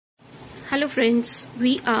Hello friends,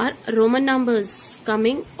 we are Roman numbers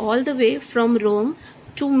coming all the way from Rome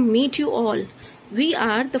to meet you all. We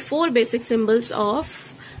are the 4 basic symbols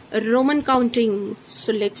of Roman counting.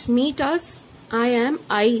 So let's meet us. I am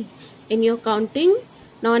I in your counting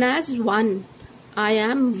known as 1. I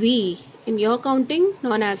am V in your counting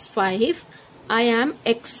known as 5. I am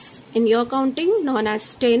X in your counting known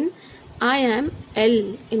as 10. I am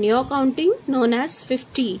L in your counting known as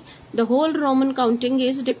 50. The whole Roman counting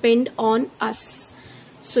is depend on us.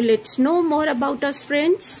 So let's know more about us,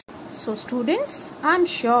 friends. So students, I'm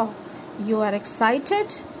sure you are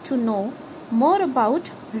excited to know more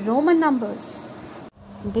about Roman numbers.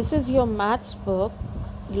 This is your maths book,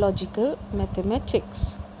 Logical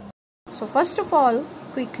Mathematics. So first of all,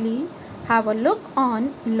 quickly have a look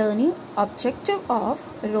on learning objective of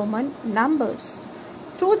Roman numbers.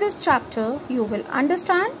 Through this chapter, you will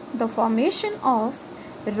understand the formation of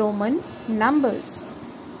Roman numbers.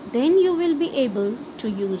 Then you will be able to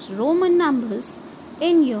use Roman numbers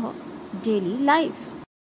in your daily life.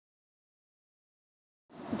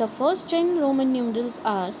 The first 10 Roman numerals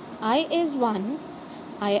are I is 1,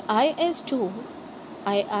 I is 2,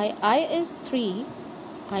 I is 3,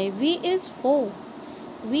 IV is 4,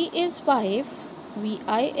 V is 5,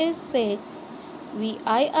 VI is 6,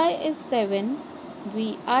 VII is 7,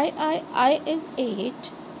 VII is 8,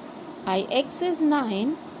 IX is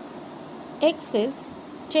 9, X is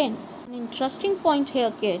 10. An interesting point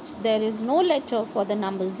here, kids, there is no letter for the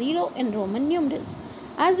number 0 in Roman numerals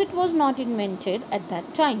as it was not invented at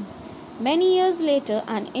that time. Many years later,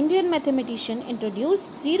 an Indian mathematician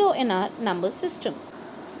introduced 0 in our number system.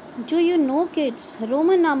 Do you know, kids,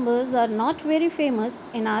 Roman numbers are not very famous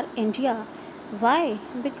in our India. Why?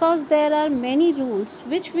 Because there are many rules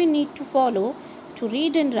which we need to follow to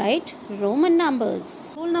read and write Roman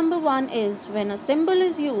numbers. Rule number 1 is when a symbol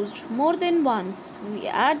is used more than once, we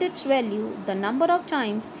add its value the number of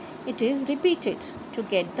times it is repeated to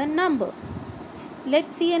get the number.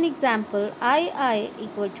 Let's see an example. I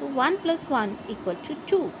equal to 1 plus 1 equal to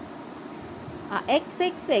 2. X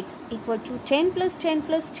equal to 10 plus 10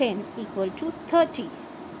 plus 10 equal to 30.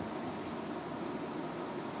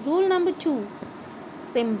 Rule number 2.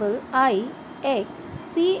 Symbol I, X,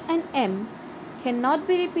 C and M cannot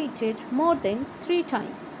be repeated more than 3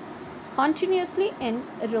 times continuously in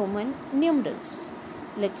Roman numerals.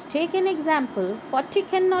 Let's take an example. 40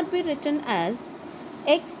 cannot be written as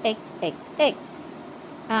XXXX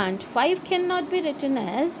and 5 cannot be written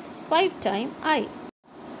as 5 times I.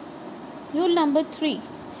 Rule number 3.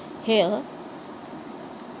 Here,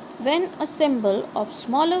 when a symbol of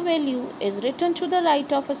smaller value is written to the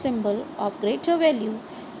right of a symbol of greater value,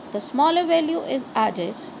 the smaller value is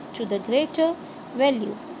added to the greater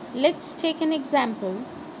value. Let's take an example.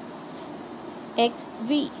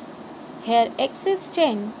 XV. Here X is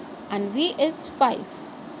 10 and V is 5.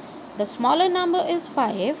 The smaller number is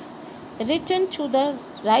 5 written to the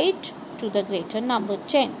right to the greater number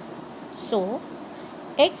 10. So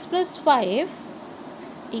X plus 5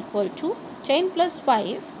 equal to 10 plus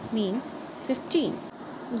 5 means 15.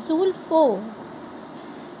 Rule 4.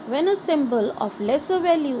 When a symbol of lesser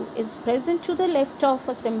value is present to the left of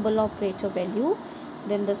a symbol of greater value,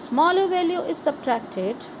 then the smaller value is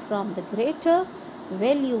subtracted from the greater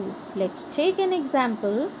value. Let's take an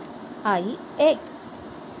example. IX.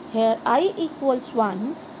 Here I equals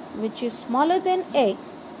 1, which is smaller than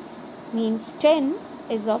X, means 10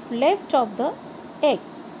 is of left of the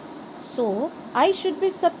X. So I should be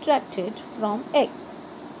subtracted from X.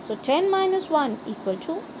 So 10 minus 1 equal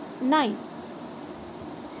to 9.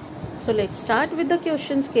 So let's start with the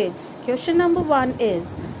questions, kids. Question number 1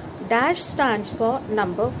 is dash stands for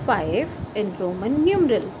number 5 in Roman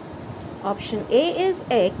numeral. Option A is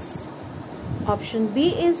X, option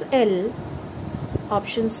B is L,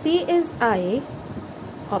 option C is I,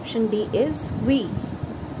 option D is V.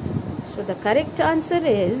 So the correct answer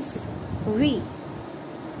is V.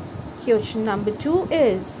 Question number 2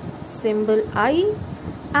 is symbol I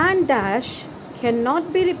and dash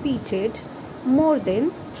cannot be repeated more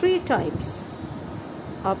than 3 times.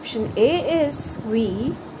 Option A is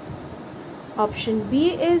V, option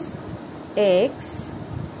B is X,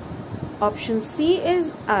 option C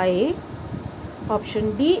is I,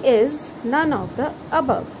 option D is none of the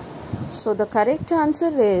above. So the correct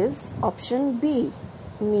answer is option B,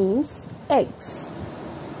 means X.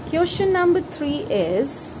 Question number 3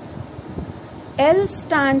 is L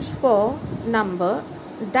stands for number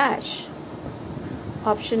dash.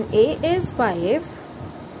 Option A is 5,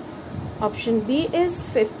 option B is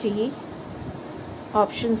 50,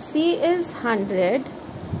 option C is 100,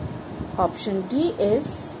 option D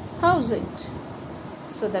is 1000.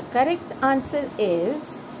 So the correct answer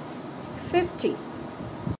is 50.